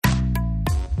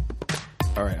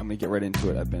All right, I'm gonna get right into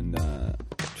it. I've been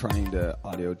trying to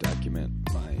audio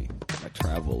document my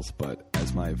travels, but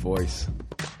as my voice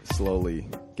slowly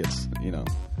gets,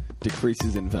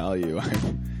 decreases in value,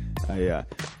 I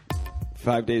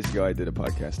 5 days ago I did a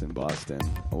podcast in Boston.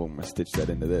 I'm gonna stitch that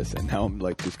into this, and now I'm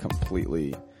like just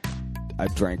completely.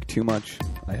 I've drank too much.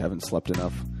 I haven't slept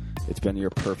enough. It's been your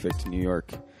perfect New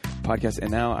York podcast,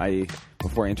 and now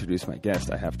before I introduce my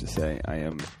guest, I have to say I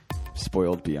am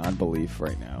spoiled beyond belief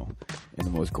right now in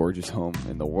the most gorgeous home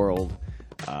in the world.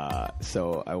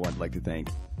 So I would like to thank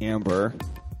Ambyr,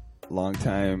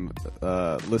 longtime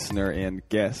listener and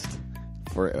guest,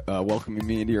 for welcoming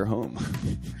me into your home.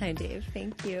 Hi, Dave.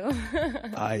 Thank you.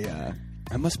 I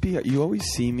must be. You always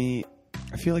see me.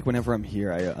 I feel like whenever I'm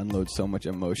here, I unload so much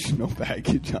emotional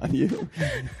baggage on you,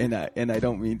 and I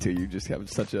don't mean to. You just have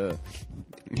such a.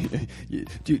 Do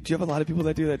you have a lot of people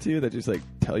that do that too? That just like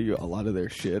tell you a lot of their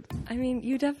shit. I mean,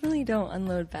 you definitely don't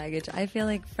unload baggage. I feel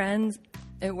like friends,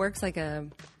 it works like a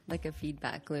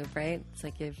feedback loop, right? It's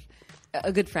like if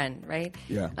a good friend, right?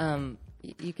 Yeah.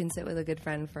 You can sit with a good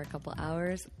friend for a couple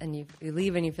hours, and you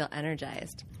leave and you feel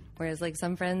energized. Whereas like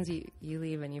some friends, you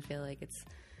leave and you feel like it's.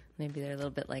 Maybe they're a little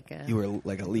bit like a... You were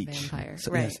like a leech. Vampire.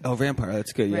 So, right. Yes. Oh, vampire.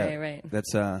 That's good, yeah. Right.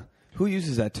 That's, who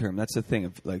uses that term? That's the thing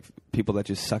of, like, people that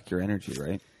just suck your energy,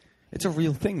 right? It's a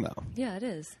real thing, though. Yeah, it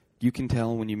is. You can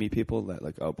tell when you meet people that,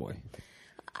 like, oh, boy.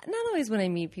 Not always when I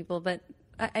meet people, but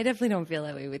I definitely don't feel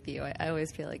that way with you. I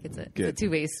always feel like it's a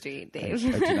two-way street, Dave.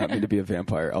 I do not mean to be a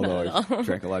vampire, although I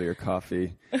drank a lot of your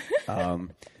coffee.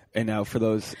 And now for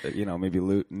those, maybe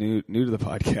new to the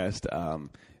podcast...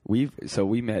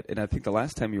 We met, and I think the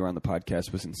last time you were on the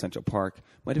podcast was in Central Park.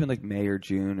 Might have been like May or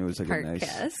June. It was like a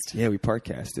nice... Yeah, we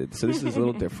parkcasted. So this is a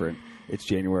little different. It's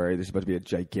January. There's about to be a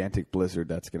gigantic blizzard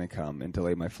that's going to come and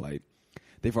delay my flight.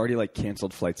 They've already like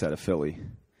canceled flights out of Philly.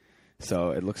 So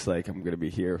it looks like I'm going to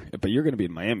be here. But you're going to be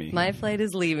in Miami. My flight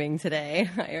is leaving today.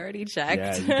 I already checked.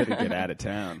 Yeah, you better get out of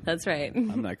town. That's right.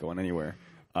 I'm not going anywhere.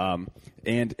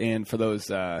 And for those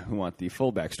who want the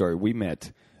full backstory, we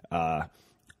met...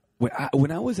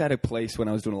 When I was at a place when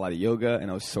I was doing a lot of yoga and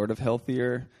I was sort of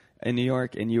healthier in New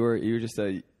York, and you were just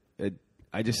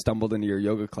I just stumbled into your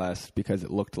yoga class because it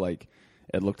looked like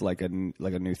a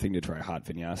new thing to try, hot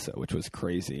vinyasa, which was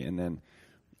crazy. And then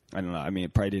I don't know. I mean,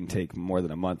 it probably didn't take more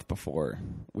than a month before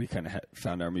we kind of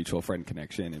found our mutual friend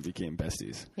connection and became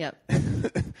besties. Yep.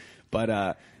 But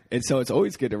and so it's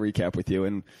always good to recap with you.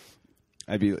 And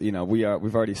I'd be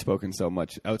we've already spoken so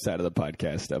much outside of the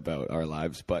podcast about our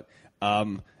lives, but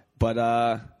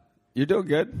you're doing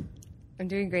good. I'm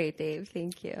doing great, Dave.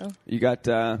 Thank you. You got...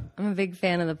 I'm a big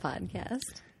fan of the podcast.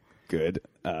 Good.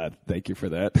 Thank you for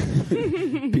that.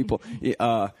 People...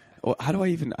 how do I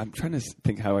even... I'm trying to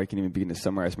think how I can even begin to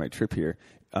summarize my trip here.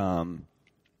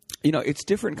 It's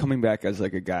different coming back as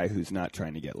like a guy who's not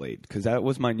trying to get laid, because that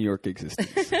was my New York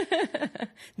existence.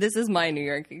 This is my New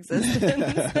York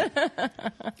existence.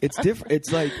 It's different.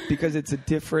 It's like, because it's a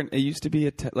different, it used to be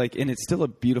and it's still a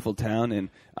beautiful town, and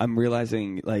I'm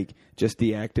realizing like just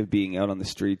the act of being out on the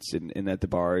streets and at the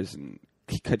bars and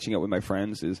catching up with my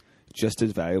friends is just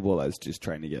as valuable as just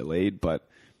trying to get laid. But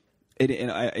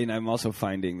I'm also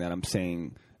finding that I'm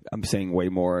saying way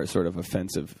more sort of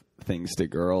offensive things to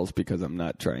girls because I'm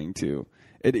not trying to.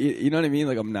 You know what I mean?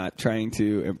 Like, I'm not trying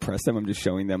to impress them. I'm just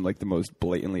showing them like the most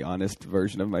blatantly honest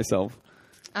version of myself.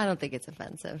 I don't think it's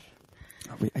offensive.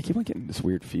 Oh, wait, I keep on getting this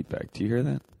weird feedback. Do you hear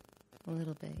that? A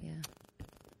little bit,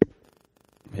 yeah.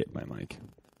 Hit my mic.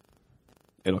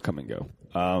 It'll come and go.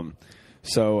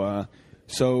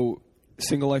 So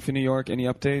single life in New York. Any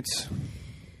updates?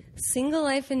 Single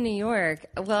life in New York.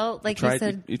 Well, like you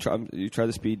said, you tried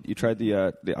the speed. You tried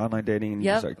the online dating, and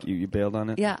yep. you bailed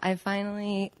on it. Yeah, I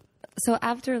finally. So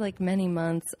after like many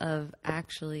months of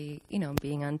actually,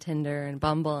 being on Tinder and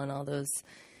Bumble and all those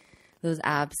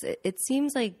apps, it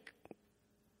seems like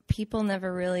people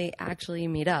never really actually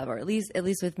meet up, or at least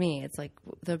with me, it's like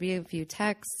there'll be a few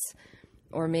texts,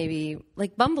 or maybe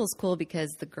like Bumble's cool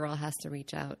because the girl has to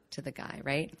reach out to the guy,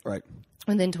 right? Right.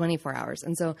 Within 24 hours,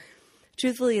 and so.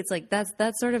 Truthfully, it's like that's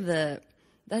sort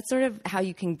of how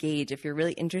you can gauge if you're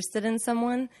really interested in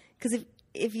someone. Because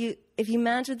if you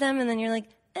match with them and then you're like,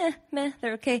 meh,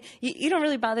 they're okay. You don't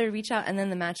really bother to reach out, and then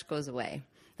the match goes away.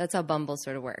 That's how Bumble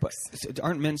sort of works. But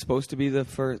aren't men supposed to be the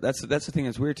first? That's the thing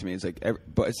that's weird to me. It's like,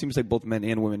 but it seems like both men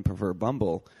and women prefer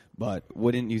Bumble. But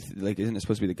wouldn't you isn't it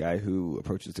supposed to be the guy who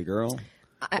approaches the girl,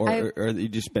 or you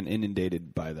just been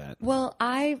inundated by that? Well,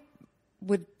 I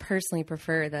would personally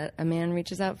prefer that a man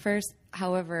reaches out first.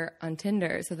 However, on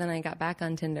Tinder, so then I got back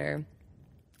on Tinder,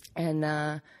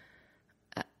 and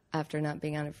after not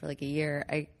being on it for like a year,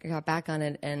 I got back on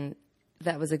it, and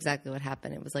that was exactly what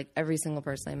happened. It was like every single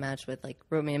person I matched with like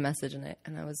wrote me a message, and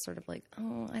I was sort of like,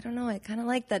 oh, I don't know. I kind of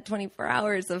like that 24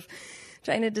 hours of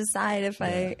trying to decide if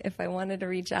I wanted to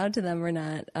reach out to them or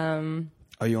not.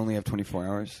 Oh, you only have 24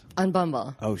 hours? On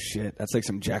Bumble. Oh, shit. That's like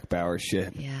some Jack Bauer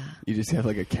shit. Yeah. You just have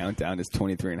like a countdown. It's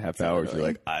 23 and a half hours. You're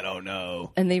like, I don't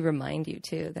know. And they remind you,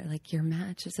 too. They're like, your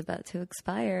match is about to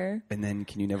expire. And then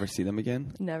can you never see them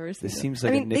again? Never see This them. seems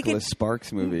like a Nicholas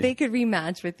Sparks movie. They could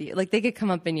rematch with you. Like, they could come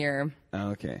up in your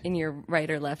in your right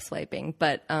or left swiping.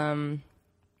 But so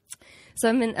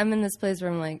I'm in this place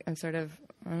where I'm sort of,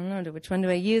 I don't know, which one do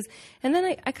I use? And then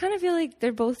I kind of feel like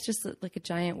they're both just like a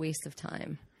giant waste of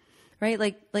time. Right?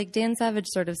 Like Dan Savage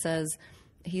sort of says,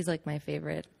 he's like my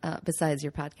favorite, besides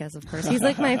your podcast, of course. He's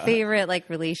like my favorite, like,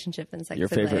 relationship and sex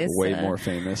advice. Your favorite, way more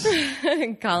famous.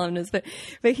 columnist. But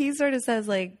he sort of says,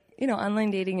 like, you know,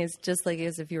 online dating is just like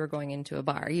as if you were going into a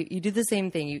bar. You do the same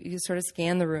thing. You sort of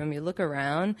scan the room, you look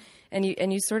around, and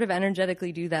you sort of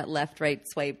energetically do that left-right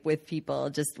swipe with people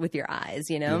just with your eyes,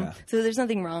 you know? Yeah. So there's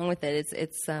nothing wrong with it.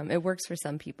 It works for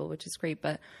some people, which is great.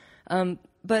 But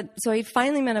so I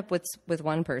finally met up with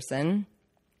one person,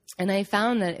 and I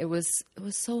found that it was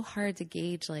so hard to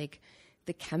gauge like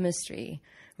the chemistry,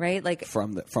 right? Like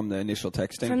from the initial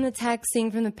texting, from the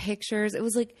texting, from the pictures. It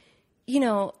was like, you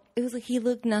know, it was like he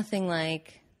looked nothing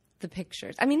like the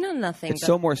pictures. I mean, not nothing. It's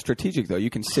so more strategic, though. You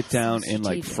can sit down and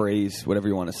like phrase whatever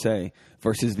you want to say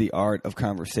versus the art of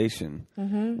conversation,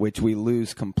 which we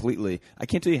lose completely. I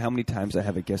can't tell you how many times I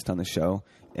have a guest on the show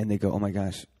and they go, "Oh my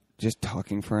gosh, just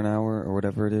talking for an hour or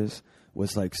whatever it is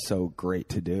was like so great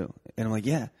to do." And I'm like,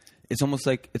 yeah, it's almost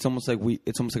like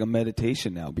a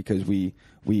meditation now, because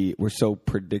we're so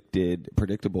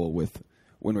predictable with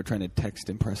when we're trying to text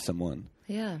impress someone.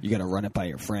 Yeah. You got to run it by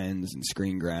your friends and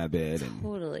screen grab it.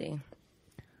 Totally.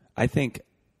 I think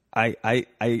I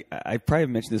probably have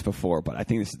mentioned this before, but I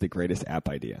think this is the greatest app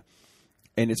idea.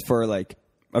 And it's for like,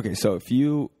 okay, so if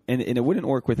you, and it wouldn't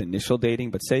work with initial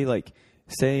dating, but say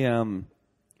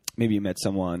maybe you met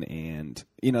someone and,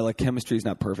 you know, like chemistry is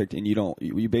not perfect and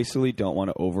you basically don't want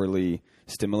to overly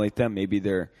stimulate them. Maybe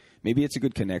it's a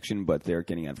good connection, but they're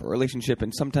getting out of a relationship.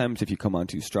 And sometimes if you come on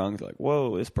too strong, they're like,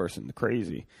 whoa, this person's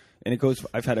crazy. And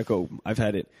I've had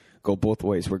it go both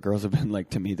ways, where girls have been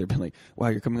like, to me, they've been like, wow,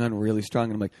 you're coming on really strong.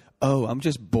 And I'm like, oh, I'm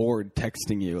just bored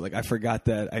texting you. Like, I forgot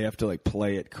that I have to like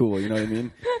play it cool. You know what I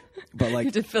mean? But like,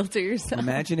 you have to filter yourself.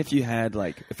 Imagine if you had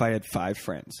if I had 5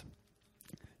 friends.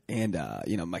 And,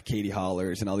 you know, my Katie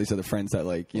Hollers and all these other friends that,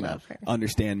 like, you know,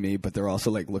 understand me, but they're also,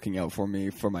 like, looking out for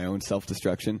me for my own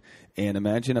self-destruction. And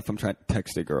imagine if I'm trying to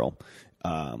text a girl,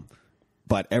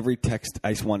 but every text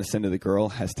I want to send to the girl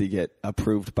has to get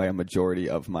approved by a majority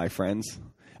of my friends.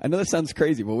 I know that sounds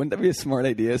crazy, but wouldn't that be a smart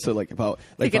idea? So, like,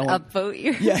 they can upvote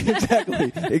you. Yeah,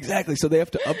 exactly. So they have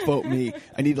to upvote me.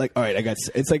 I need all right,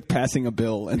 it's like passing a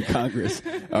bill in Congress.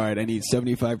 All right, I need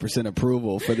 75%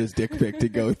 approval for this dick pic to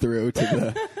go through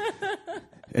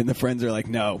and the friends are like,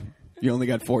 no, you only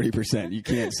got 40%. You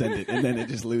can't send it, and then they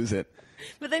just lose it.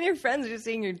 But then your friends are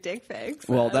seeing your dick pics.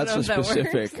 Well, that's so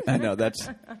specific. I know that's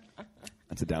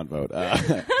a downvote.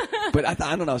 But I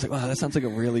don't know. I was like, wow, that sounds like a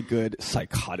really good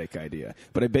psychotic idea.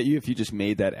 But I bet you if you just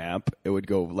made that app, it would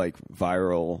go like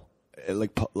viral,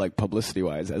 like publicity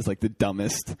wise, as like the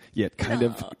dumbest yet kind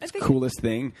of coolest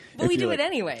thing. But we do it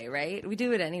anyway, right? We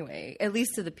do it anyway. At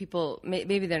least to the people.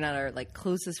 Maybe they're not our like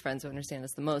closest friends who understand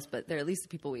us the most, but they're at least the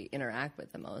people we interact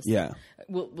with the most. Yeah,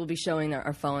 we'll be showing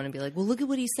our phone and be like, well, look at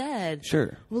what he said.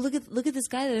 Sure. Well, look at this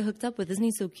guy that I hooked up with. Isn't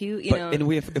he so cute? You know.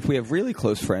 And if we have really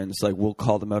close friends, like we'll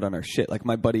call them out on our shit. Like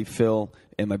my buddy Phil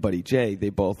and my buddy Jay,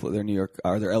 they're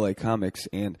LA comics,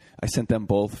 and I sent them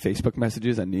both Facebook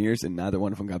messages on New Year's, and neither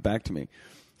one of them got back to me.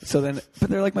 So then, but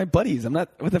they're like my buddies. I'm not,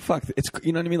 what the fuck? It's,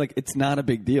 you know what I mean? Like, it's not a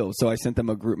big deal. So I sent them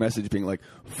a group message being like,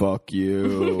 fuck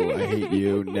you. I hate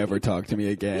you. Never talk to me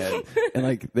again. And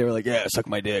like, they were like, yeah, suck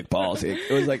my dick, balls. It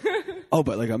was like, oh,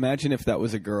 but like, imagine if that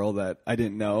was a girl that I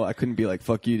didn't know. I couldn't be like,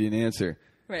 fuck you, didn't answer.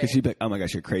 Right. Cause she'd be like, oh my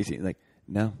gosh, you're crazy. Like,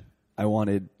 no, I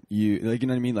wanted you, like, you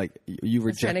know what I mean? Like, you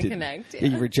rejected, connect,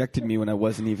 you rejected me when I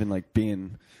wasn't even like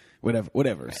being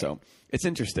whatever. Right. So it's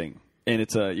interesting. And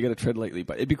it's you got to tread lightly,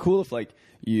 but it'd be cool if like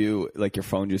your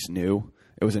phone just knew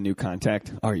it was a new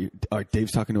contact. All right,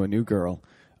 Dave's talking to a new girl.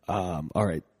 All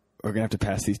right, we're gonna have to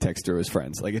pass these texts to his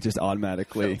friends. Like it just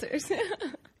automatically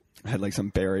had like some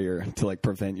barrier to like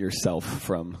prevent yourself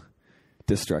from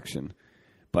destruction.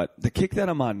 But the kick that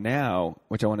I'm on now,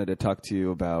 which I wanted to talk to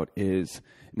you about, is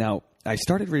now I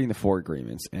started reading the 4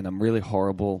 Agreements, and I'm really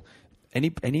horrible.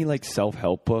 Any like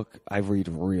self-help book I read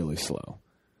really slow.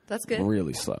 That's good.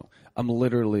 Really slow. I'm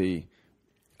literally,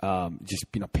 just,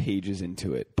 pages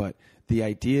into it. But the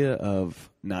idea of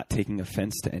not taking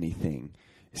offense to anything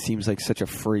seems like such a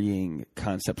freeing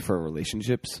concept for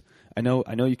relationships. I know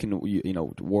you can,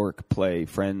 work, play,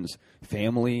 friends,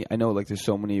 family. I know like there's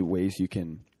so many ways you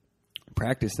can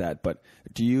practice that, but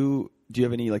do you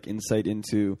have any like insight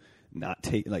into not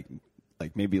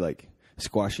maybe like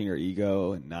squashing your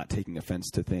ego and not taking offense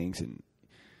to things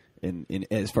and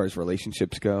as far as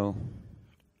relationships go?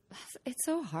 It's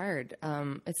so hard.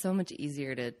 It's so much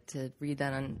easier to read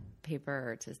that on paper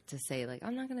or to say like,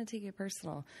 I'm not going to take it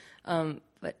personal.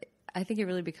 But I think it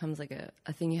really becomes like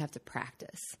a thing you have to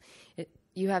practice.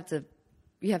 You have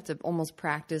to almost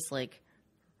practice like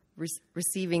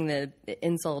receiving the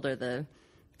insult or the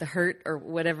hurt or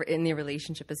whatever in the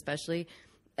relationship, especially,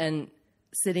 and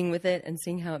sitting with it and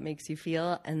seeing how it makes you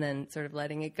feel, and then sort of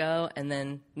letting it go, and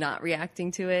then not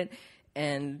reacting to it,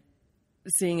 and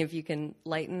seeing if you can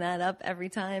lighten that up every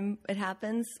time it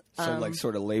happens. So like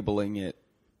sort of labeling it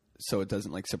so it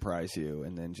doesn't like surprise you,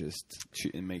 and then just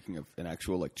making an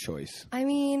actual like choice. I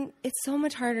mean, it's so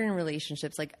much harder in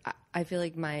relationships. Like I feel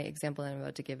like my example that I'm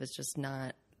about to give is just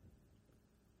not.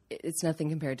 It's nothing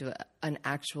compared to an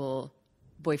actual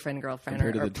boyfriend, girlfriend,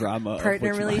 compared or to the drama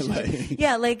partner of relationship.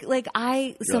 Yeah, like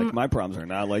my problems are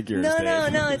not like yours.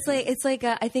 No. It's like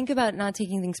I think about not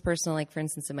taking things personal. Like for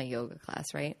instance, in my yoga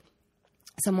class, right?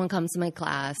 Someone comes to my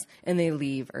class and they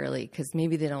leave early because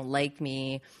maybe they don't like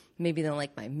me, maybe they don't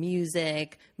like my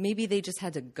music, maybe they just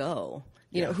had to go.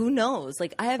 You know, who knows?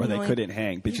 Like I have or they couldn't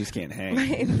hang. Bitches can't hang.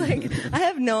 Right? Like I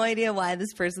have no idea why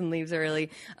this person leaves early.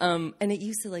 And it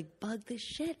used to like bug the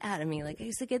shit out of me. Like I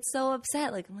used to get so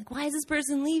upset. Like I'm like, why is this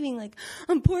person leaving? Like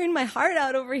I'm pouring my heart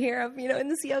out over here, in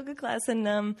this yoga class. And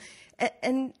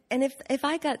if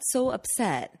I got so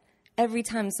upset every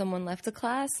time someone left a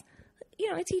class,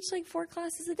 I teach like 4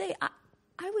 classes a day.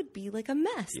 I would be like a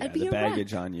mess. Yeah, I'd be the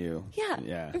baggage on you.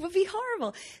 Yeah. It would be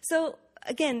horrible. So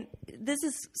again, this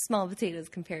is small potatoes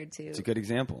compared to. It's a good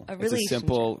example. A it's a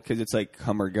simple because it's like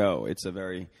come or go. It's a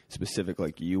very specific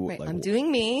like you. Right. Like, I'm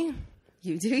doing me.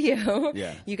 You do you.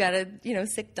 Yeah. You got a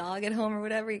sick dog at home or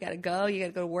whatever. You got to go. You got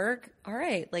to go to work. All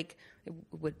right. Like it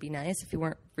would be nice if you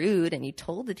weren't rude and you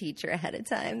told the teacher ahead of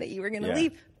time that you were going to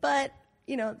leave. But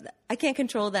I can't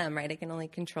control them, right? I can only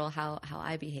control how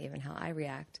I behave and how I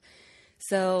react.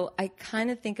 So I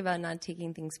kind of think about not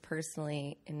taking things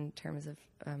personally in terms of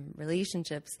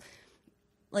relationships,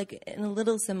 like in a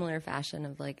little similar fashion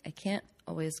of like, I can't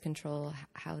always control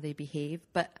how they behave,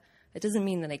 but it doesn't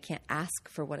mean that I can't ask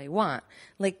for what I want.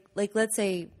 Like let's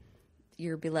say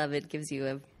your beloved gives you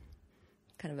a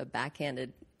kind of a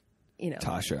backhanded,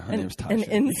 Tasha. Her name's Tasha. An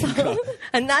insult.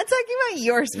 I'm not talking about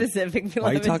your specific beloved.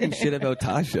 Why are you talking shit about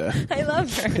Tasha? I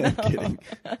love her. I'm kidding.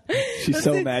 She's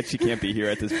so mad she can't be here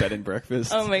at this bed and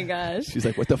breakfast. Oh my gosh. She's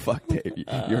like, what the fuck, Dave?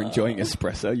 You're enjoying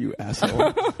espresso, you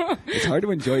asshole. It's hard to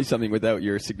enjoy something without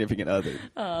your significant other.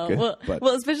 Well,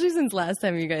 especially since last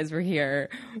time you guys were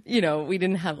here, we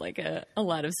didn't have like a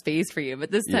lot of space for you, but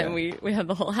this time we have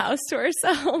the whole house to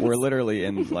ourselves. We're literally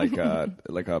in like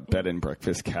a bed and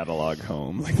breakfast catalog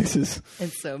home. Like this is.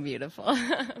 It's so beautiful.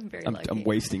 I'm very lucky. I'm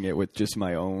wasting it with just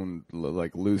my own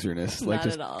like loserness. Not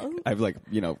at all. I've like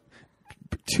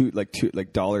two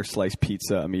dollar slice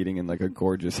pizza I'm eating in like a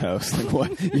gorgeous house. Like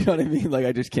what? You know what I mean? Like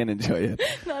I just can't enjoy it.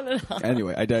 Not at all.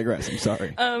 Anyway, I digress. I'm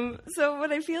sorry. So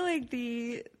what I feel like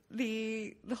the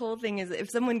whole thing is if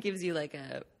someone gives you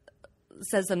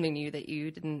says something to you that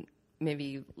you didn't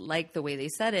maybe like the way they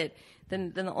said it,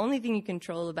 then the only thing you can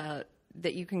control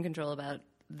about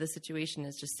the situation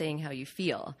is just saying how you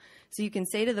feel. So you can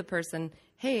say to the person,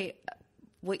 hey,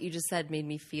 what you just said made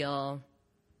me feel,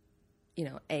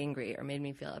 angry or made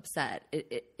me feel upset.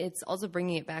 It's also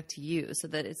bringing it back to you so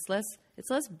that it's less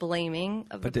blaming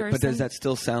of the person. But does that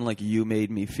still sound like you made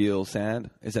me feel sad?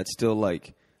 Is that still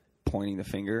like pointing the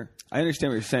finger? I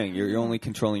understand what you're saying. You're only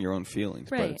controlling your own feelings,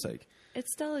 right. But it's like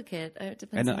it's delicate. It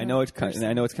depends. I know it's kind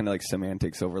of like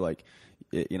semantics over like.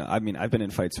 I mean, I've been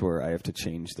in fights where I have to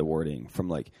change the wording from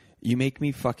like, you make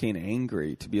me fucking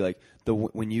angry to be like,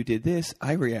 when you did this,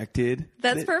 I reacted.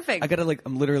 That's perfect. I gotta like,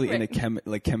 I'm literally in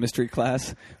a chemistry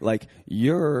class. Like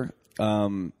you're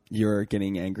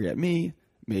getting angry at me,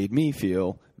 made me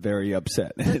feel very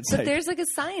upset. But there's like a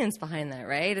science behind that,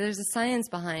 right? There's a science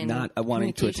behind not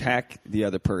wanting to attack the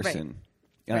other person.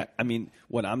 Right. I mean,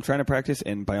 what I'm trying to practice,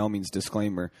 and by all means,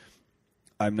 disclaimer,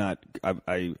 I'm not.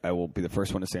 I will be the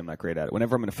first one to say I'm not great at it.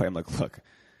 Whenever I'm in a fight, I'm like, look,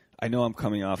 I know I'm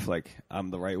coming off like I'm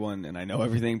the right one and I know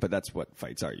everything, but that's what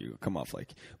fights are. You come off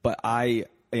like. But I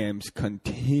am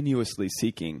continuously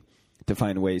seeking to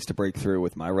find ways to break through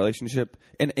with my relationship,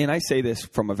 and I say this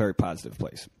from a very positive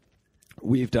place.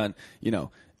 We've done,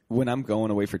 when I'm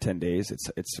going away for 10 days,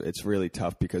 it's really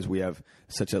tough because we have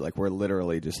such a, like, we're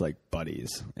literally just like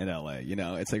buddies in LA, you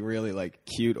know, it's like really like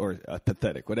cute or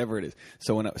pathetic, whatever it is.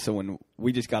 So when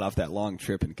we just got off that long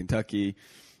trip in Kentucky,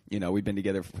 you know, we've been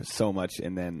together for so much,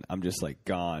 and then I'm just like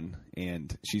gone,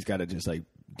 and she's got to just like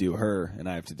do her, and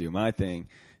I have to do my thing.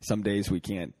 Some days we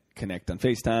can't connect on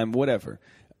FaceTime, whatever.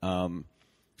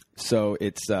 So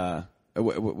it's,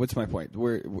 what's my point?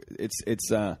 We're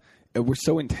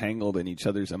so entangled in each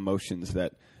other's emotions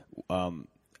that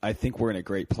I think we're in a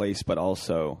great place, but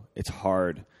also it's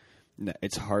hard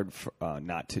for,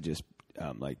 not to just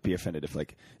like be offended if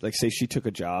like say she took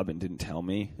a job and didn't tell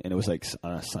me, and it was like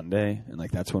on a Sunday, and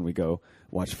like that's when we go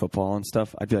watch football and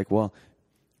stuff. I'd be like, well,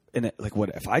 and like, what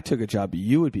if I took a job,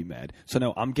 you would be mad? So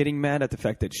no, I'm getting mad at the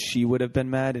fact that she would have been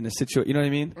mad in a situation. You know what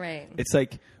I mean? Right. It's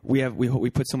like we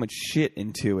put so much shit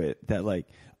into it that like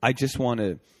I just want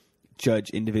to judge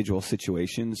individual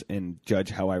situations and judge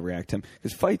how I react to them.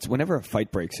 Because fights, whenever a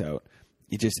fight breaks out,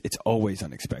 it's always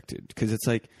unexpected. Because it's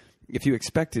like, if you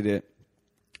expected it,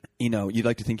 you know, you'd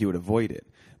like to think you would avoid it.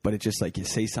 But it's just like you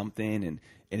say something, and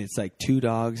it's like two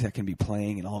dogs that can be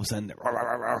playing, and all of a sudden,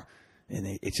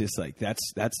 it's just like,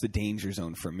 that's the danger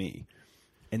zone for me.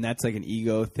 And that's like an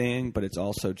ego thing, but it's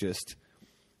also just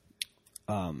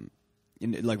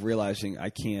like realizing I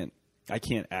can't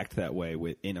act that way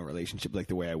in a relationship like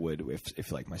the way I would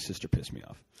if like my sister pissed me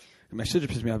off. If my sister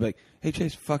pissed me off, I'd be like, hey,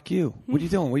 Chase, fuck you. What are you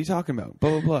doing? What are you talking about?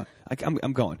 Blah, blah, blah.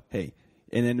 I'm going, hey.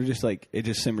 And then just like, it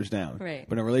just simmers down. Right.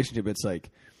 But in a relationship, it's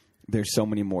like, there's so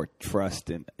many more trust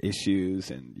and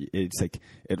issues, and it's like,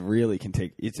 it really can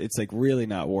take, it's like really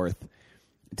not worth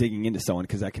digging into someone,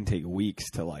 because that can take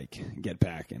weeks to like get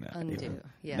back and undo.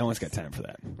 Yes. No one's got time for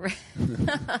that. Right.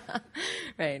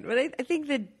 Right. But I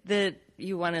think that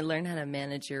you want to learn how to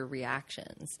manage your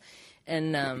reactions,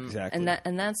 and exactly.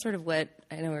 and that's sort of what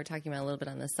I know we were talking about a little bit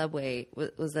on the subway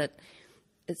was that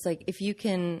it's like, if you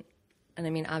can, and I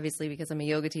mean, obviously because I'm a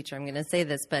yoga teacher, I'm going to say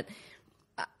this, but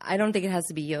I don't think it has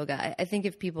to be yoga. I think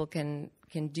if people can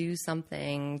do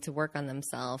something to work on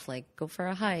themselves, like go for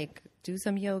a hike, do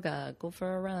some yoga, go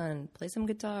for a run, play some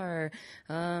guitar,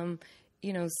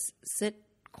 you know, sit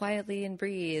quietly and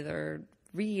breathe, or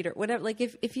read, or whatever. Like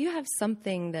if you have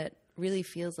something that really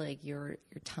feels like your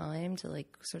time to like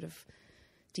sort of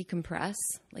decompress,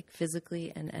 like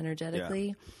physically and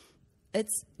energetically,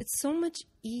 it's so much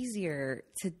easier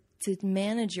to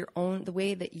manage the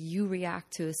way that you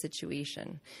react to a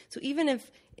situation. So even if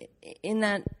in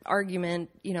that argument,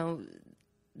 you know,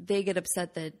 they get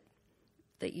upset that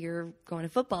you're going to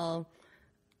football,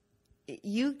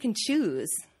 you can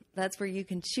choose. That's where you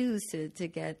can choose to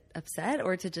get upset,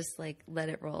 or to just like let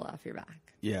it roll off your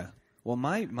back. Yeah. Well,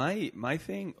 my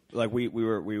thing, like we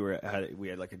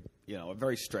had like a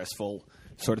very stressful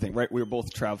sort of thing, right? We were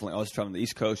both traveling. I was traveling to the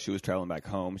East Coast. She was traveling back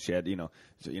home. She had,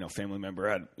 family member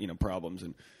had, problems,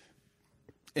 and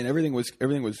everything was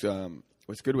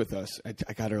good with us.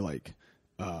 I got her like,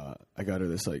 I got her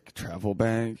this like travel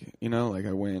bag, like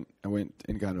I went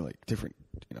and got her like different,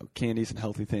 candies and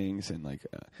healthy things, and like,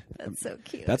 that's so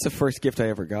cute. That's the first gift I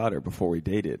ever got her before we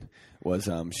dated. Was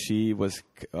she was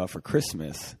for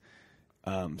Christmas.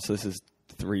 So this is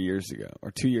 3 years ago or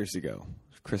 2 years ago,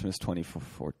 Christmas 13.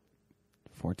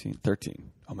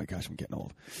 Oh my gosh, I'm getting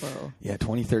old. Whoa. Yeah,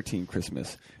 2013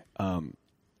 Christmas.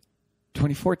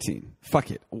 2014. Fuck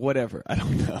it. Whatever. I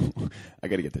don't know. I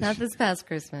got to get this. Not this past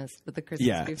Christmas, but the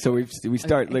Christmas before. So we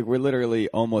start, okay. Like, we're literally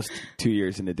almost 2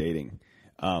 years into dating.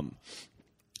 I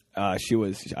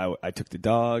took the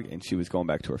dog, and she was going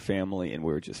back to her family, and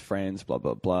we were just friends, blah,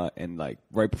 blah, blah. And like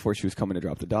right before she was coming to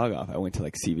drop the dog off, I went to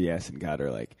like CVS and got her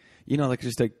like,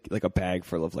 just like a bag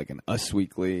full of like an Us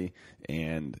Weekly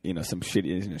and, some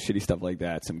shitty stuff like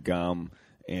that, some gum,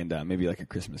 and maybe like a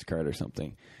Christmas card or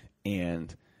something.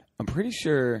 And I'm pretty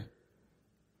sure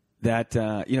that,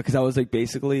 because I was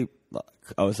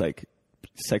like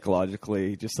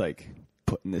psychologically just like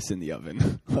putting this in the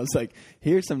oven. I was like,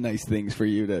 here's some nice things for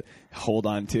you to hold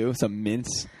on to, some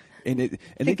mints. And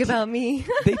think about me.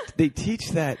 they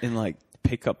teach that in like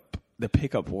the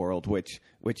pickup world, which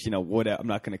I'm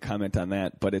not going to comment on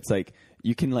that, but it's like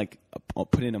you can like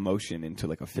put in emotion into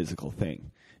like a physical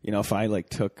thing. If I like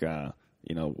took some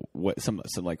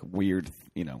like weird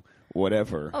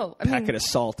whatever packet of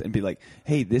salt and be like,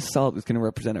 hey, this salt is going to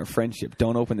represent our friendship.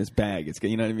 Don't open this bag. It's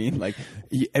you know what I mean? Like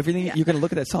everything you're going to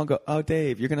look at that salt and go, oh,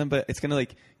 Dave, it's going to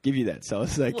like give you that. So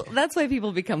it's like, well, that's why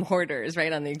people become hoarders,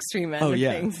 right? On the extreme end of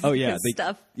things. Oh yeah.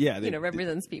 Stuff,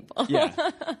 represents people. Yeah.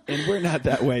 And we're not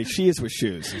that way. She is with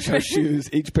shoes. Her shoes,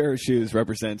 each pair of shoes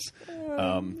represents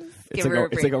It's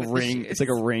like a ring. It's like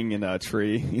a ring in a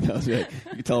tree. You know, you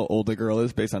can tell how old a girl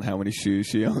is based on how many shoes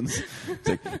she owns. It's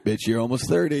like, bitch, you're almost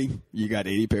 30. You got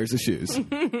 80 pairs of shoes.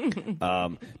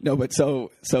 No, but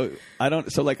so I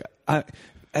don't. So like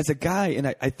as a guy, and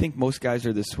I think most guys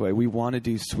are this way. We want to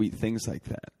do sweet things like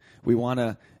that. We want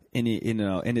to, and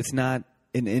it's not.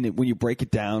 And when you break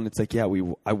it down, it's like,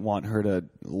 I want her to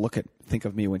think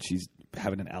of me when she's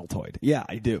having an Altoid. Yeah,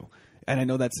 I do. And I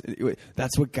know that's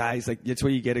what guys like. That's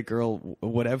where you get a girl,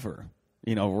 whatever,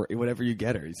 whatever you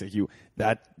get her. It's like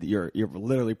you're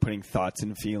literally putting thoughts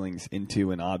and feelings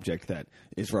into an object that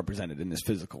is represented in this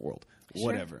physical world,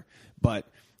 whatever. But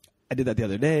I did that the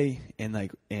other day, and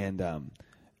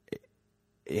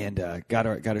got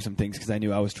her some things because I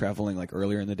knew I was traveling like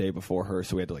earlier in the day before her,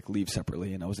 so we had to like leave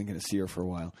separately, and I wasn't going to see her for a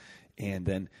while. And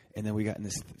then we got in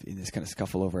this kind of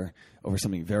scuffle over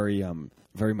something very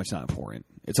very much not important.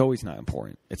 It's always not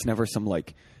important. It's never some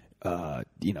like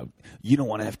you don't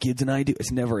want to have kids and I do.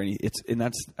 It's never any.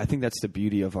 I think that's the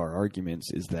beauty of our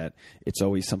arguments, is that it's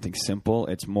always something simple.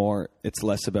 It's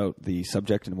less about the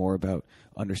subject and more about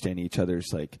understanding each other's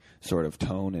like sort of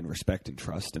tone and respect and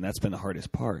trust. And that's been the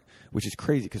hardest part, which is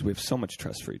crazy because we have so much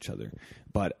trust for each other.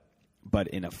 But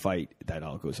in a fight, that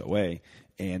all goes away.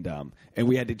 And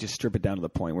we had to just strip it down to the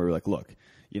point where we're like, look,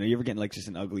 you ever get in like just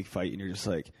an ugly fight and you're just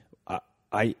like,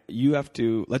 you have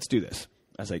to, let's do this.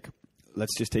 I was like,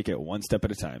 let's just take it one step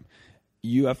at a time.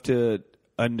 You have to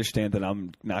understand that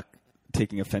I'm not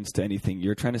taking offense to anything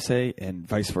you're trying to say, and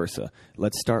vice versa.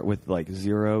 Let's start with like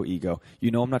zero ego.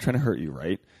 I'm not trying to hurt you,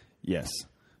 right? Yes.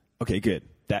 Okay, good.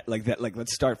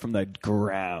 Let's start from the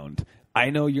ground. I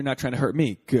know you're not trying to hurt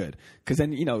me. Good. Because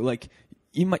then, you're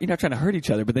not trying to hurt each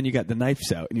other, but then you got the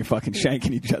knives out and you're fucking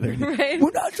shanking each other. Right.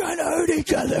 We're not trying to hurt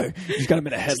each other. You just got them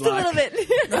in a headlock. Just a little bit.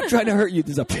 I'm not trying to hurt you.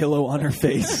 There's a pillow on her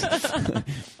face.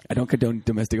 I don't condone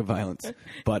domestic violence,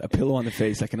 but a pillow on the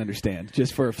face I can understand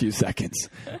just for a few seconds.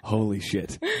 Holy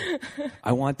shit.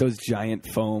 I want those giant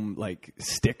foam like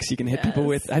sticks you can hit people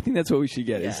with. I think that's what we should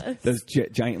get is those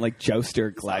giant like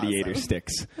jouster gladiator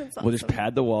sticks. That's awesome. We'll just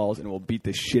pad the walls and we'll beat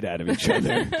the shit out of each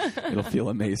other. It'll feel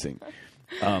amazing.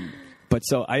 But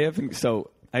so I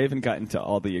haven't gotten to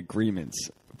all the agreements,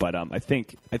 but I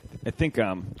think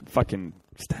fucking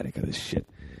static of this shit.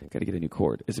 Got to get a new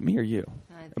cord. Is it me or you?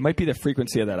 It might be the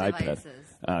frequency of that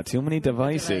iPad. Too many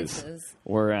devices.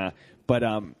 Or but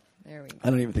there we go. I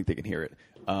don't even think they can hear it.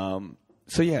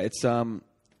 So yeah,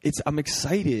 I'm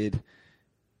excited,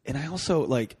 and I also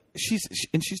like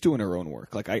she's doing her own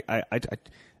work. Like I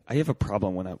have a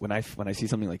problem when I see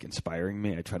something like inspiring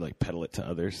me, I try to like peddle it to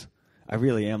others. I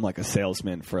really am like a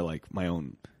salesman for like my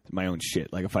own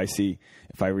shit. Like if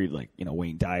I read like,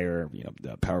 Wayne Dyer,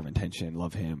 The Power of Intention,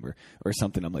 love him or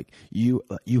something, I'm like, you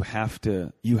have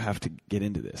to get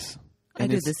into this. And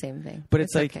I do the same thing. But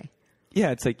it's like, okay.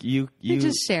 Yeah, it's like you're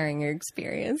just sharing your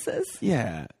experiences.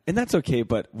 Yeah. And that's okay.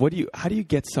 But how do you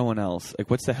get someone else? Like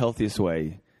what's the healthiest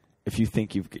way if you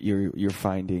think you're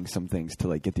finding some things to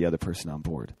like get the other person on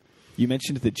board? You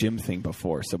mentioned the gym thing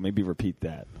before, so maybe repeat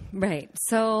that. Right.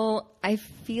 So I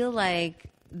feel like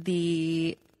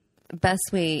the best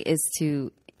way is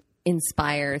to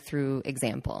inspire through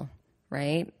example,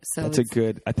 right? So that's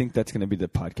I think that's going to be the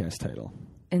podcast title.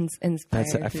 Inspire.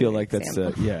 I feel like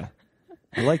example. That's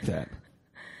I like that.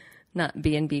 Not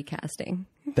B&B casting.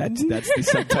 That's the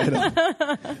subtitle.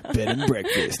 Bed and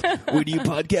breakfast. Where do you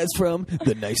podcast from?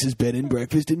 The nicest bed and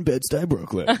breakfast in Bed-Stuy,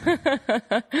 Brooklyn.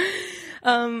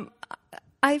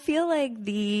 I feel like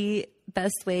the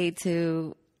best way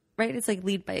to, right, it's like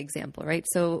lead by example, right?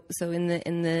 So in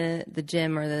the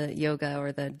gym or the yoga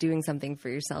or the doing something for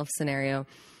yourself scenario,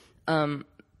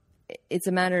 it's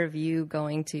a matter of you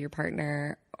going to your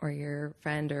partner or your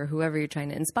friend or whoever you're trying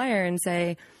to inspire and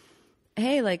say,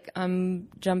 hey, like I'm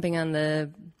jumping on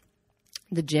the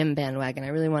gym bandwagon. I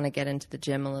really want to get into the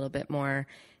gym a little bit more.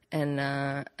 And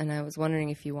I was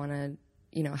wondering if you want to,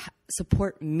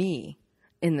 support me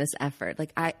in this effort.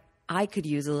 Like I could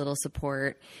use a little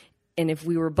support. And if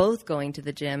we were both going to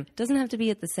the gym, it doesn't have to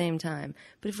be at the same time,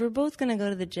 but if we're both going to go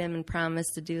to the gym and promise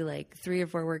to do like 3 or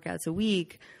 4 workouts a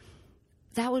week,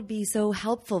 that would be so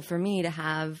helpful for me to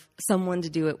have someone to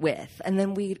do it with. And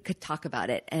then we could talk about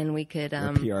it and we could...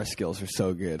 Your PR skills are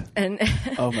so good. And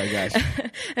oh my gosh.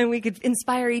 And we could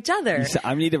inspire each other.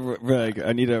 I need to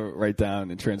write down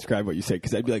and transcribe what you say,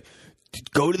 because I'd be like,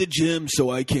 go to the gym so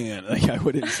I can. Like I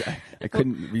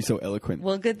couldn't be so eloquent.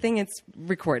 Well, good thing it's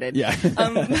recorded. Yeah.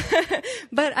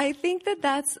 But I think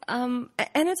that's, and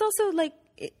it's also like,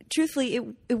 truthfully,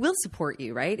 it will support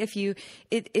you, right? If you,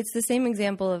 it's the same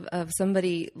example of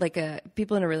somebody, like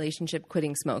people in a relationship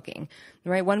quitting smoking,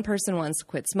 right? One person wants to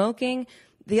quit smoking.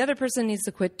 the other person needs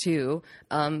to quit too.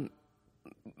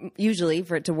 Usually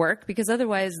for it to work, because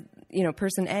otherwise,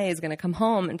 person A is going to come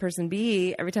home and person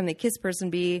B, every time they kiss person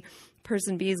B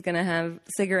is going to have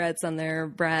cigarettes on their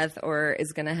breath or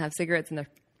is going to have cigarettes in their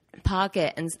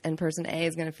pocket, and person A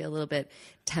is going to feel a little bit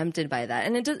tempted by that.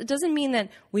 And it doesn't mean that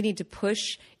we need to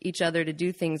push each other to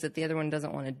do things that the other one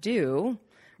doesn't want to do,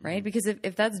 right? Because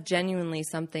if that's genuinely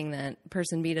something that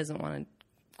person B doesn't want to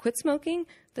quit smoking,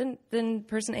 then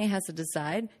person A has to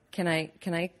decide, can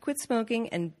I quit smoking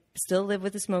and still live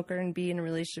with a smoker and be in a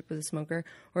relationship with a smoker,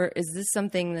 or is this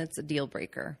something that's a deal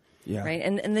breaker? Yeah. Right.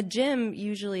 And the gym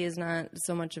usually is not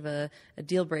so much of a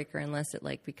deal breaker unless it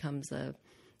like becomes a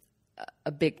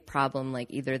big problem, like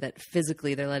either that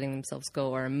physically they're letting themselves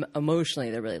go or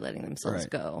emotionally they're really letting themselves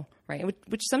go. Right.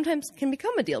 Which sometimes can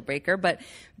become a deal breaker, but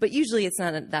usually it's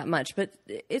not that much. But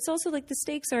it's also like the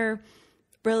stakes are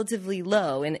relatively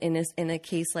low in a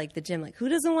case like the gym. Like, who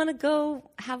doesn't want to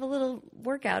go have a little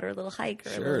workout or a little hike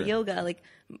or a little yoga? Like,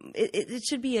 it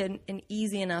should be an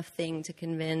easy enough thing to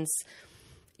convince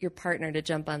your partner to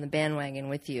jump on the bandwagon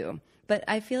with you. But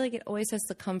I feel like it always has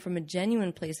to come from a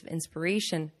genuine place of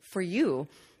inspiration for you,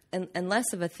 and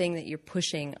less of a thing that you're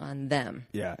pushing on them.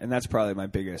 Yeah, and that's probably my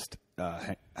biggest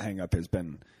hang up has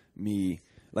been me.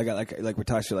 Like with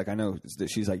Tasha, like I know that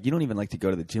she's like, you don't even like to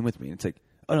go to the gym with me. And it's like,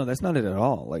 oh no, that's not it at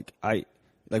all. Like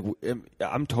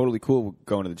I'm totally cool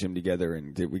going to the gym together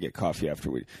and we get coffee after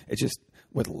it's just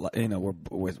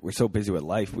we're so busy with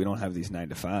life. We don't have these 9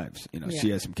 to 5s. She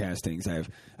has some castings. I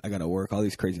got to work, all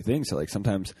these crazy things. So like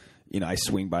sometimes, I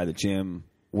swing by the gym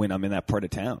when I'm in that part of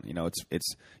town.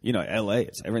 It's LA,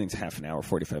 everything's half an hour,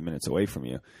 45 minutes away from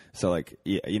you. So like,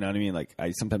 you know what I mean? Like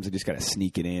sometimes I just got to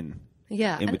sneak it in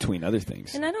between other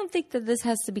things. And I don't think that this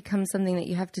has to become something that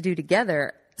you have to do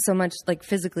together so much, like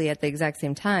physically at the exact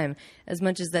same time, as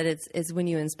much as that it's when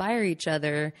you inspire each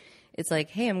other. It's like,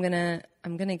 hey, I'm gonna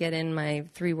get in my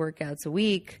 3 workouts a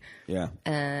week. Yeah.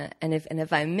 And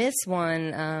if I miss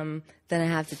one, then I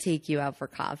have to take you out for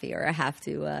coffee, or I have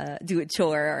to do a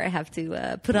chore, or I have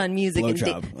to put on music and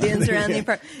dance around the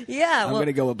apartment. Yeah. I'm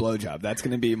gonna go with blowjob. That's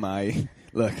gonna be my.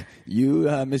 Look, you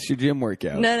missed your gym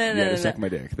workout. No. Suck my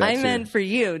dick. I meant for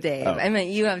you, Dave. Oh. I meant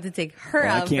you have to take her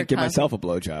out. I can't give myself a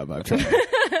blowjob. I've tried.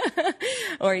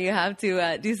 Or you have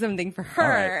to do something for her. All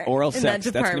right. Oral sex.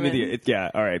 That's going to be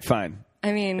all right, fine.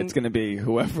 I mean, it's going to be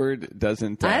whoever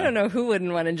doesn't. I don't know who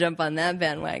wouldn't want to jump on that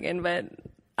bandwagon, but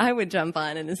I would jump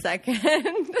on in a second.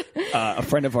 A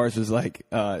friend of ours was like,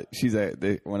 she's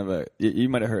one of you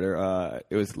might have heard her.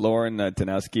 It was Lauren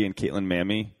Danowski and Caitlin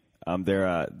Mammy.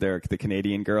 They're the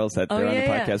Canadian girls that they're on the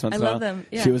podcast once in a while. I love them.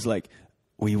 Yeah. She was like,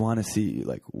 we want to see,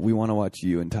 like, we want to watch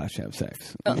you and Tasha have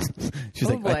sex. Oh. She's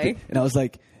like, boy. And I was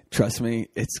like, trust me,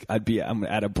 I'm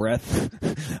out of breath.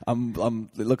 I'm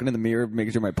looking in the mirror,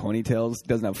 making sure my ponytails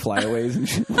doesn't have flyaways and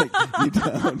shit. Like, you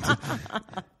don't.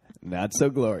 Not so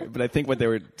glorious. But I think what they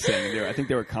were saying there, I think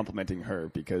they were complimenting her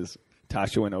because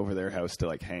Tasha went over their house to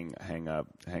like hang up,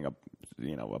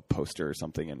 a poster or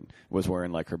something, and was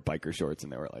wearing like her biker shorts,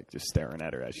 and they were like just staring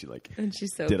at her as she like and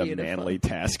she's so did beautiful. A manly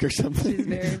task or something. She's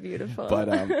very beautiful.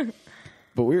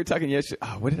 But we were talking yesterday.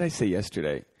 Oh, what did I say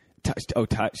yesterday?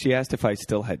 She asked if I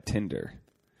still had Tinder,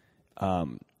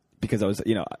 because I was,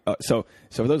 so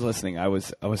for those listening, I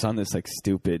was on this like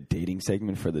stupid dating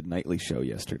segment for the nightly show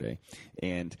yesterday,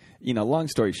 and long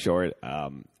story short,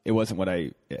 it wasn't what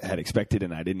I had expected,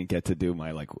 and I didn't get to do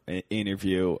my like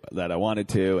interview that I wanted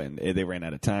to, and they ran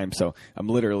out of time. So I'm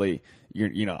literally,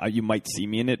 you might see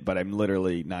me in it, but I'm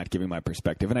literally not giving my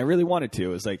perspective, and I really wanted to. It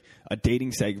was like a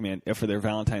dating segment for their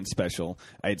Valentine's special.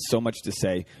 I had so much to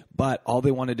say, but all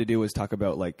they wanted to do was talk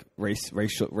about like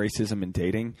racism and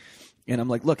dating. And I'm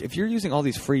like, look, if you're using all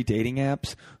these free dating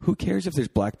apps, who cares if there's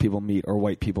black people meet or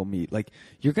white people meet? Like,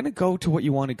 you're going to go to what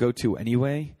you want to go to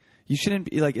anyway. You shouldn't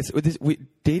be like,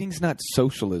 dating's not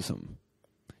socialism.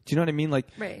 Do you know what I mean? Like,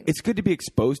 right. It's good to be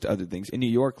exposed to other things. In New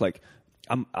York, like,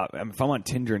 if I'm on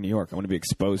Tinder in New York, I want to be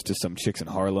exposed to some chicks in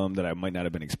Harlem that I might not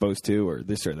have been exposed to, or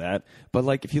this or that. But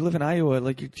like, if you live in Iowa,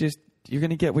 like, you're going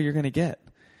to get what you're going to get.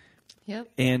 Yep.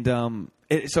 And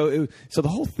so the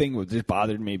whole thing just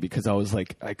bothered me because I was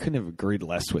like, I couldn't have agreed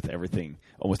less with everything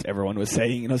almost everyone was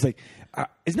saying, and I was like,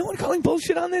 is no one calling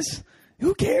bullshit on this?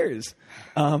 Who cares?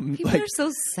 People are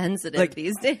so sensitive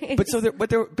these days. But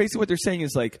they're basically what they're saying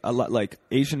is like a lot like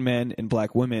Asian men and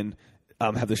black women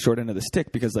have the short end of the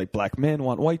stick because like black men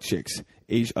want white chicks,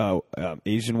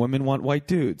 Asian women want white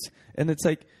dudes, and it's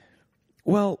like,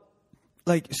 well,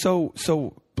 like so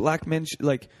black men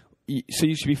so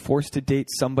you should be forced to date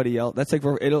somebody else. That's like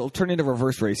it'll turn into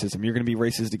reverse racism. You're going to be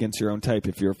racist against your own type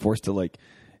if you're forced to like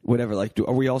whatever. Like,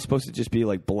 are we all supposed to just be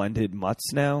like blended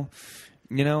mutts now?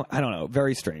 You know, I don't know.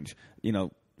 Very strange. You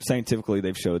know, scientifically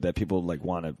they've showed that people like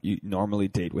want to normally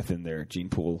date within their gene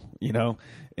pool, you know,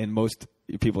 and most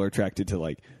people are attracted to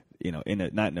like, you know,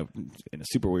 not in a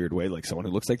super weird way, like someone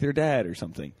who looks like their dad or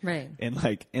something. Right. And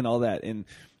like, and all that. And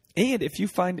if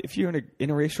you're in an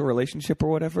interracial relationship or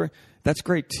whatever, that's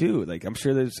great too. Like, I'm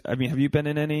sure have you been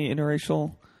in any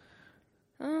interracial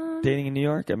dating in New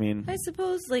York? I mean, I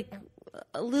suppose like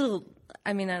a little,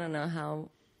 I mean, I don't know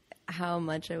how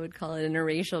much I would call it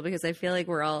interracial, because I feel like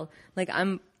we're all like,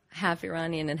 I'm half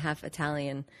Iranian and half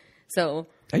Italian. So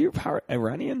are you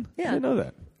Iranian? Yeah. I didn't know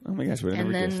that. Oh my gosh.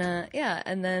 And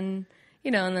then you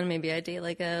know, and then maybe I date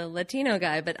like a Latino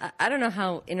guy, but I don't know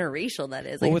how interracial that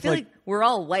is. Like, I feel like we're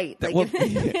all white. Like, at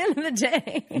the end of the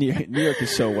day. New York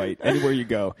is so white anywhere you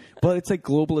go. But it's like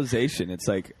globalization. It's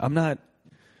like,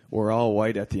 we're all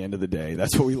white at the end of the day.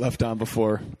 That's what we left on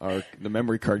before the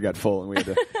memory card got full and we had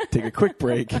to take a quick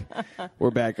break.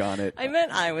 We're back on it. I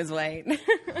meant I was white.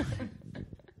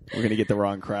 We're going to get the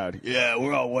wrong crowd. Yeah,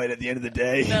 we're all white at the end of the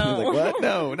day. No. Like, what?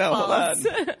 No, hold on.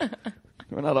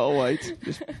 We're not all white.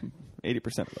 Just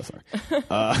 80% of us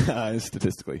are,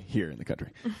 statistically, here in the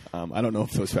country. I don't know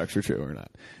if those facts are true or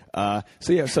not.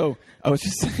 So I was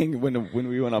just saying when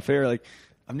we went off air, like,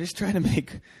 I'm just trying to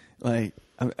make, like,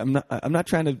 I'm not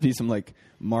trying to be some, like,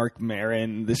 Mark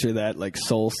Maron, this or that, like,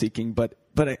 soul-seeking, but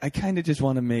I kind of just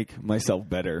want to make myself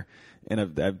better.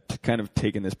 And I've kind of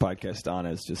taken this podcast on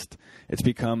as just, it's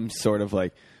become sort of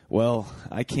like, well,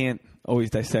 I can't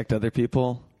always dissect other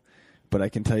people, but I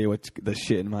can tell you what's the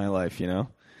shit in my life, you know?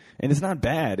 And it's not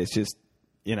bad. It's just,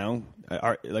 you know,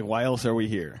 like, why else are we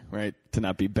here, right? To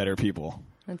not be better people.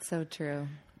 That's so true.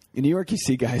 In New York, you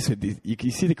see guys with these,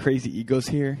 you see the crazy egos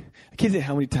here. I can't say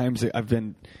how many times I've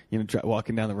been, you know,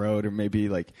 walking down the road, or maybe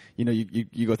like, you know,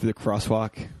 you go through the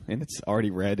crosswalk and it's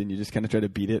already red and you just kind of try to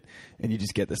beat it, and you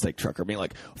just get this like trucker being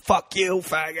like, "Fuck you,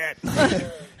 faggot."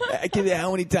 I can't say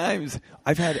how many times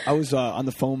I was on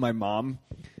the phone with my mom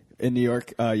in New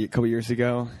York a couple years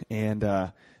ago, and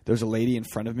there was a lady in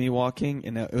front of me walking,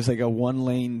 and it was like a one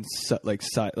lane side,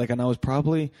 like, and I was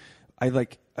probably, I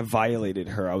violated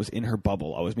her. I was in her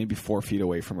bubble. I was maybe 4 feet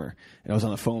away from her, and I was on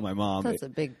the phone with my mom. That's a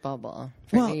big bubble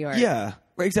for New York. Yeah,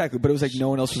 exactly. But it was like no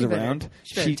one else was around.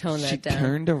 She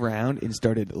turned around and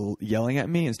started yelling at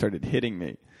me and started hitting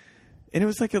me. And it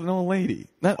was like an old lady.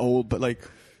 Not old, but like,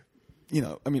 you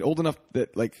know, I mean, old enough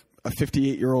that like a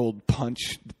 58-year-old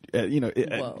punch,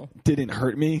 didn't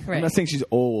hurt me. Right. I'm not saying she's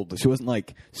old. She wasn't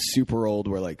like super old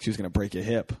where like she was going to break a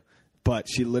hip. But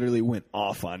she literally went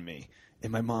off on me.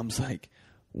 And my mom's like,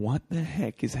 "What the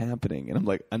heck is happening?" And I'm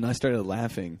like, and I started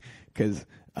laughing because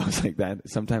I was like that.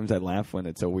 Sometimes I laugh when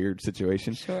it's a weird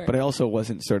situation, sure. But I also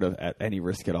wasn't sort of at any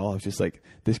risk at all. I was just like,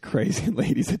 this crazy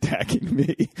lady's attacking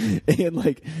me, and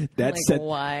like that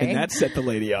set the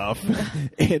lady off.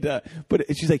 And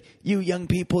but she's like, "You young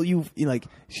people,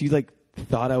 she like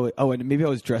thought I would. Oh, and maybe I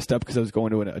was dressed up because I was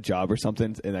going to a job or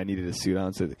something, and I needed a suit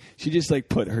on. So she just like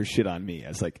put her shit on me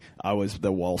as like I was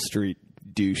the Wall Street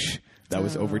douche that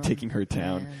was overtaking her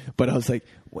town. Man. But I was like,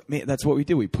 man, that's what we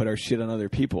do. We put our shit on other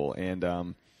people. And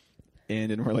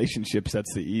in relationships,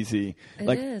 that's the easy. It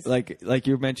is. Like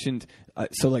you mentioned.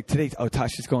 So like today,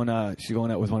 Tasha's going out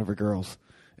with one of her girls.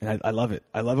 And I love it.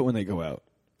 I love it when they go out.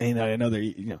 And I know they're,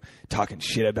 you know, talking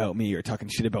shit about me or talking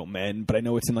shit about men, but I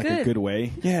know it's in like a good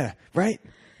way. Yeah. Right.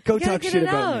 Go talk shit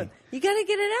about me. You got to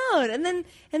get it out. And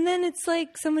then it's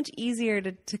like so much easier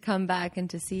to come back and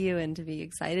to see you and to be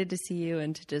excited to see you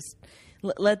and to just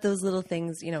let those little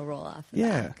things, you know, roll off.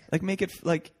 Back. Like make it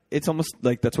like, it's almost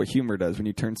like that's what humor does. When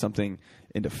you turn something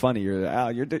into funny, you're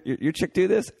like, your chick do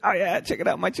this? Oh yeah, check it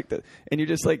out. My chick does. And you're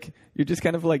just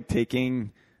kind of like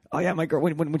taking, oh yeah, my girl,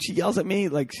 when she yells at me,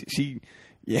 like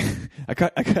yeah, we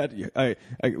got in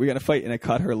a fight, and I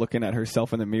caught her looking at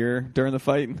herself in the mirror during the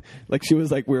fight. Like she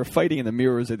was like, we were fighting, and the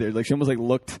mirror was there. Like she almost like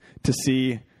looked to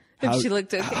see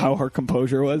how her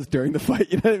composure was during the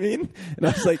fight. You know what I mean? And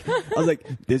I was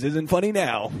like, this isn't funny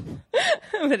now,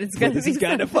 but this is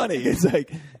kind of funny. It's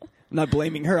like, I'm not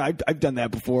blaming her. I've done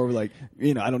that before. Like,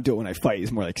 you know, I don't do it when I fight.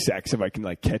 It's more like sex. If I can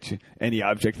like catch any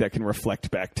object that can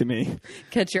reflect back to me,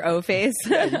 catch your O face.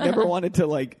 Yeah, you never wanted to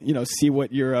like, you know, see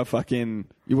what your what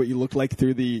you look like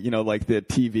through the, you know, like the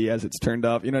TV as it's turned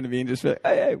off. You know what I mean? Just be like,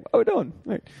 hey, what are we doing?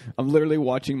 Right. I'm literally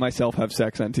watching myself have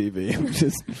sex on TV. I'm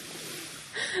just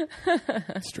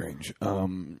strange.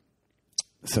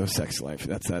 So sex life.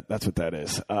 That's what that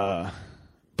is.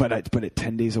 But at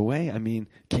 10 days away, I mean,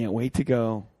 can't wait to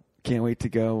go.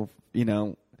 You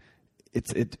know,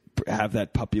 have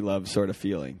that puppy love sort of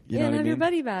feeling. You know what I mean? Have your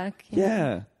buddy back.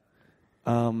 Yeah.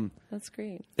 That's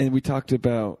great. And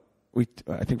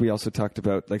I think we also talked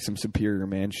about like some superior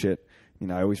man shit You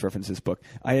know, I always reference this book.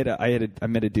 I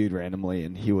met a dude randomly,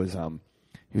 and he was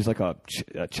like a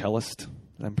cellist.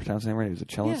 I'm pronouncing that right. He was a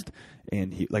cellist,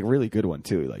 and he like really good one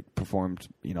too. He, like performed,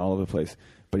 you know, all over the place.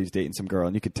 But he's dating some girl,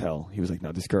 and you could tell he was like,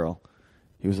 no, this girl.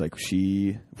 He was like, like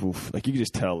you could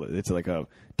just tell it's like a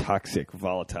toxic,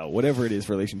 volatile, whatever it is,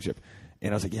 relationship.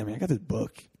 And I was like, yeah, man, I got this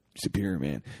book, Superior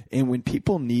Man. And when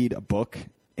people need a book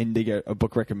and they get a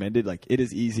book recommended, like it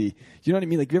is easy. You know what I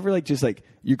mean? Like you ever like just like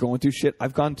you're going through shit.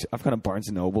 I've gone to Barnes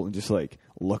and Noble and just like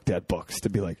looked at books to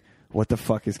be like, what the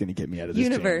fuck is going to get me out of this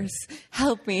universe? jam?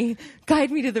 Help me, guide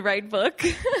me to the right book.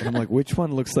 And I'm like, which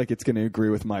one looks like it's going to agree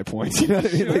with my points? You know what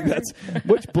I mean? Sure. Like that's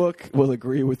which book will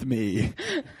agree with me,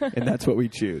 and that's what we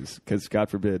choose. Because God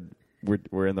forbid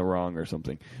we're in the wrong or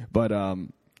something. But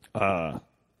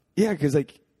yeah, because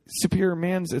like Superior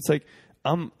Man's, it's like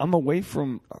I'm away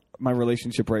from my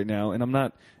relationship right now, and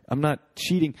I'm not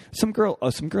cheating. Some girl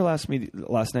asked me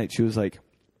last night. She was like,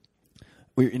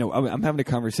 I'm having a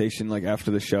conversation like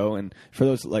after the show, and for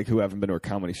those like who haven't been to a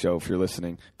comedy show, if you're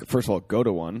listening, first of all, go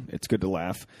to one. It's good to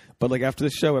laugh. But like after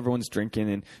the show, everyone's drinking,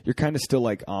 and you're kind of still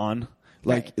like on,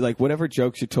 like whatever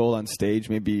jokes you told on stage,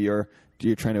 maybe you're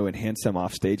trying to enhance them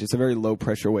off stage. It's a very low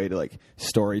pressure way to like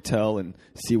story tell and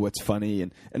see what's funny,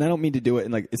 and I don't mean to do it,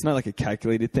 and like it's not like a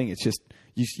calculated thing. It's just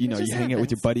you hang out with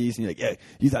your buddies, and you're like, yeah,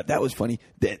 you thought that was funny.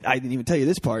 I didn't even tell you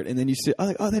this part, and then you say,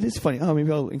 oh, that is funny. Oh,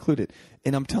 maybe I'll include it.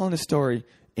 And I'm telling a story,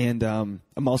 and I'm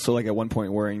also like at one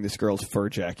point wearing this girl's fur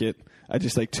jacket. I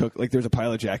just like took like there's a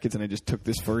pile of jackets, and I just took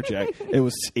this fur jacket. It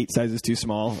was 8 sizes too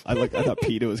small. I thought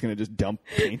PETA was gonna just dump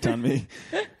paint on me,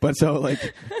 but so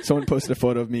like someone posted a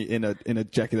photo of me in a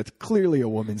jacket that's clearly a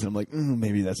woman's, and I'm like,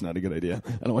 maybe that's not a good idea.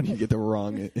 I don't want you to get the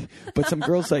wrong. But some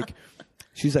girl's like,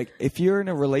 she's like, if you're in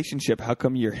a relationship, how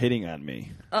come you're hitting on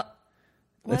me?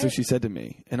 That's what she said to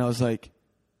me, and I was like,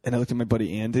 and I looked at my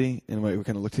buddy Andy, and we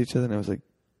kind of looked at each other, and I was like,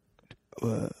 I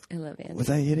love Andy. Was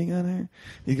I hitting on her?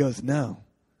 He goes, no.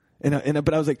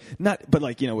 But I was like, not, but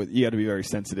like, you know, you got to be very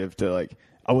sensitive to like,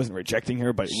 I wasn't rejecting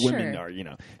her, but Sure. women are, you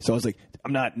know. So I was like,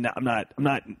 I'm not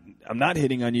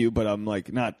hitting on you, but I'm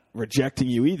like not rejecting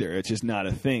you either. It's just not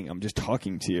a thing. I'm just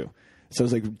talking to you. So I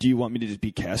was like, do you want me to just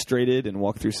be castrated and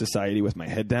walk through society with my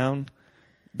head down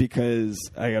because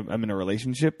I'm in a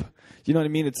relationship? You know what I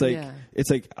mean? It's like,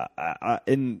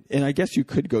 and I guess you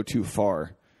could go too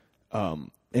far.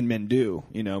 And men do,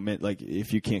 you know, like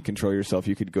if you can't control yourself,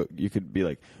 you could be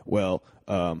like, well,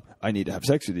 I need to have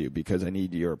sex with you because I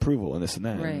need your approval and this and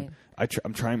that. Right. And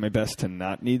I'm trying my best to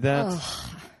not need that.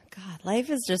 Oh, God, life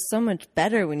is just so much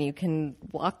better when you can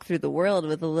walk through the world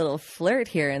with a little flirt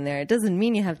here and there. It doesn't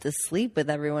mean you have to sleep with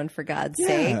everyone for God's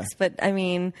sakes, but I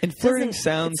mean, and flirting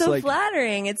sounds it's so like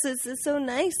flattering. It's so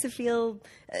nice to feel,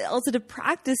 also to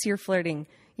practice your flirting.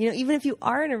 You know, even if you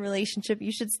are in a relationship,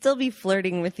 you should still be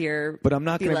flirting with your But I'm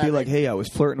not going to be like, hey, I was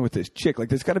flirting with this chick. Like,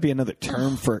 there's got to be another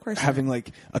term for having, like,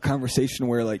 a conversation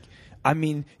where, like, I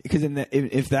mean, because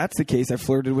if that's the case, I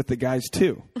flirted with the guys,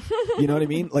 too. You know what I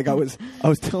mean? Like, I was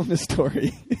telling a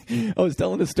story. I was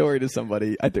telling a story to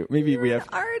somebody. I think maybe we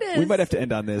might have to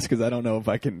end on this because I don't know if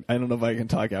I can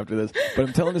talk after this. But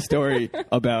I'm telling a story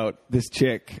about this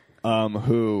chick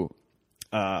who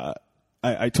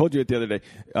I told you it the other day.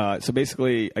 So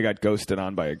basically, I got ghosted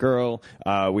on by a girl.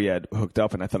 We had hooked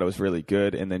up, and I thought it was really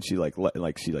good. And then she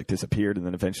she disappeared, and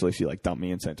then eventually she like dumped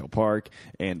me in Central Park,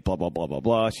 and blah blah blah blah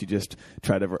blah. She just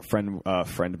tried to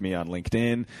friend me on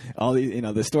LinkedIn. All the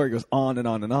the story goes on and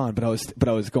on and on. But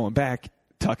I was going back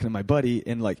talking to my buddy,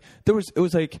 and like it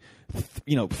was like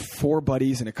 4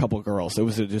 buddies and a couple girls. It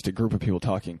was just a group of people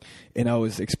talking, and I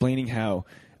was explaining how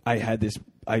I had this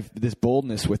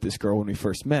boldness with this girl when we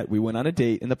first met. We went on a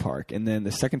date in the park, and then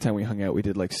the second time we hung out, we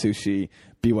did like sushi,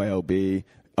 BYOB,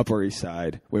 Upper East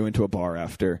Side. We went to a bar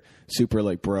after, super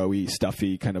like bro-y,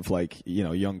 stuffy, kind of like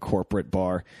young corporate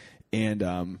bar, and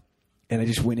I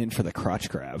just went in for the crotch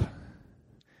grab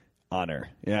on her.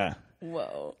 Yeah.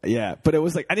 Whoa. Yeah, but it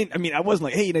was like I wasn't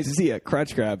like, hey, nice to see you,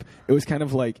 crotch grab. It was kind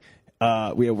of like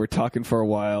we were talking for a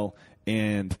while,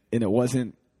 and it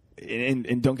wasn't.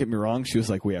 And don't get me wrong, she was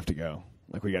like, we have to go.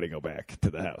 Like, we got to go back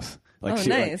to the house. Like,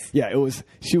 nice.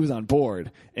 She was on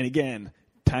board. And again,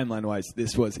 timeline-wise,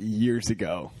 this was years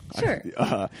ago. Sure.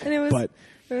 And it was great.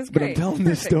 But I'm telling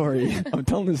this story. I'm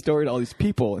telling this story to all these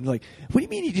people. And like, what do you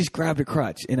mean you just grabbed a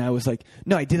crutch? And I was like,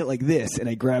 no, I did it like this. And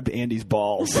I grabbed Andy's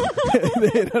balls. You know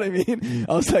what I mean?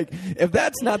 I was like, if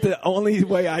that's not the only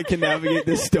way I can navigate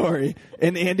this story.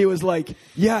 And Andy was like,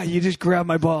 yeah, you just grabbed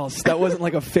my balls. That wasn't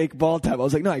like a fake ball tap. I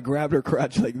was like, no, I grabbed her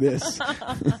crutch like this.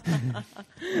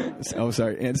 Oh,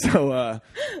 sorry. And so I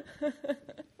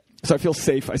feel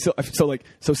safe. I feel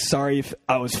so sorry if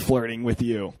I was flirting with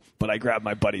you, but I grabbed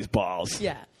my buddy's balls.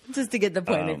 Yeah. Just to get the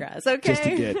point across, okay? Just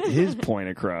to get his point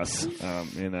across.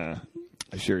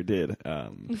 I sure did.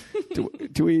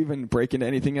 Do we even break into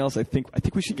anything else? I think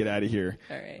we should get out of here.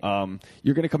 All right.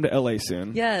 You're going to come to LA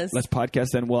soon. Yes. Let's podcast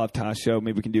then. We'll have Tosh show.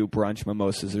 Maybe we can do brunch,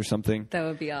 mimosas or something. That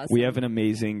would be awesome. We have an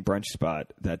amazing brunch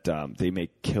spot that they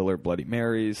make killer Bloody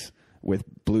Marys with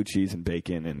blue cheese and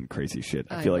bacon and crazy shit.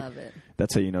 I feel love it.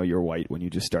 That's how you know you're white, when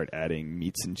you just start adding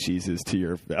meats and cheeses to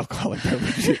your alcoholic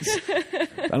beverages.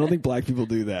 I don't think black people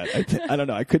do that. I don't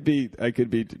know. I could be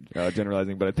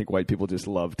generalizing, but I think white people just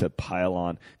love to pile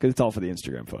on because it's all for the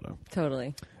Instagram photo.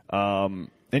 Totally.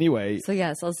 Anyway. So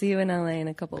yes, I'll see you in LA in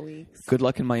a couple weeks. Good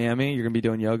luck in Miami. You're going to be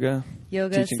doing yoga,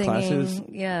 teaching singing, classes.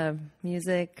 Yeah,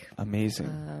 music.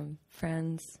 Amazing.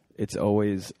 Friends. It's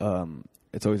always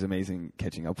amazing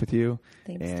catching up with you.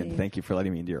 Thanks, and Steve. Thank you for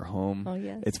letting me into your home. Oh,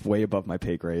 yes. It's way above my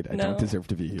pay grade. I don't deserve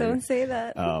to be here. Don't say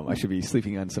that. I should be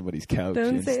sleeping on somebody's couch.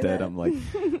 Don't say Instead, that. I'm like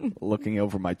looking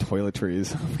over my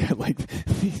toiletries. I've got like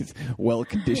these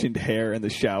well-conditioned hair in the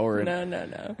shower. And,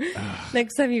 No.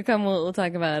 Next time you come, we'll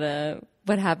talk about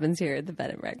what happens here at the bed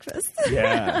and breakfast.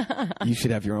 Yeah. You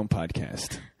should have your own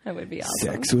podcast. That would be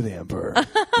awesome. Sex with Ambyr,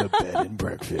 the bed and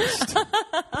breakfast.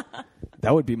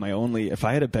 That would be my only... If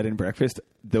I had a bed and breakfast,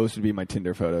 those would be my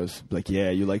Tinder photos. Like, yeah,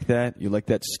 you like that? You like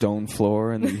that stone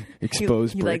floor and the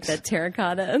exposed you bricks? You like that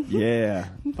terracotta? Yeah.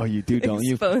 Oh, you do, don't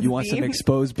you? Exposed You want some beams.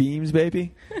 exposed beams,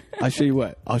 baby? I'll show you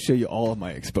what. I'll show you all of my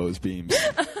exposed beams.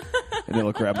 And then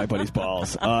we'll grab my buddy's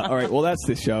balls. All right, well, that's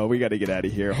the show. We got to get out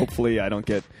of here. Hopefully I don't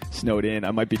get snowed in.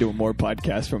 I might be doing more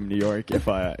podcasts from New York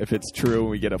if it's true.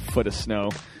 We get a foot of snow,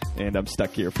 and I'm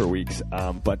stuck here for weeks.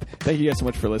 But thank you guys so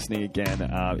much for listening again.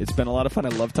 It's been a lot of fun. I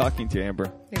love talking to you,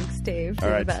 Ambyr. Thanks, Dave. All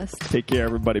You're right. the best. Take care,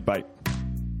 everybody. Bye.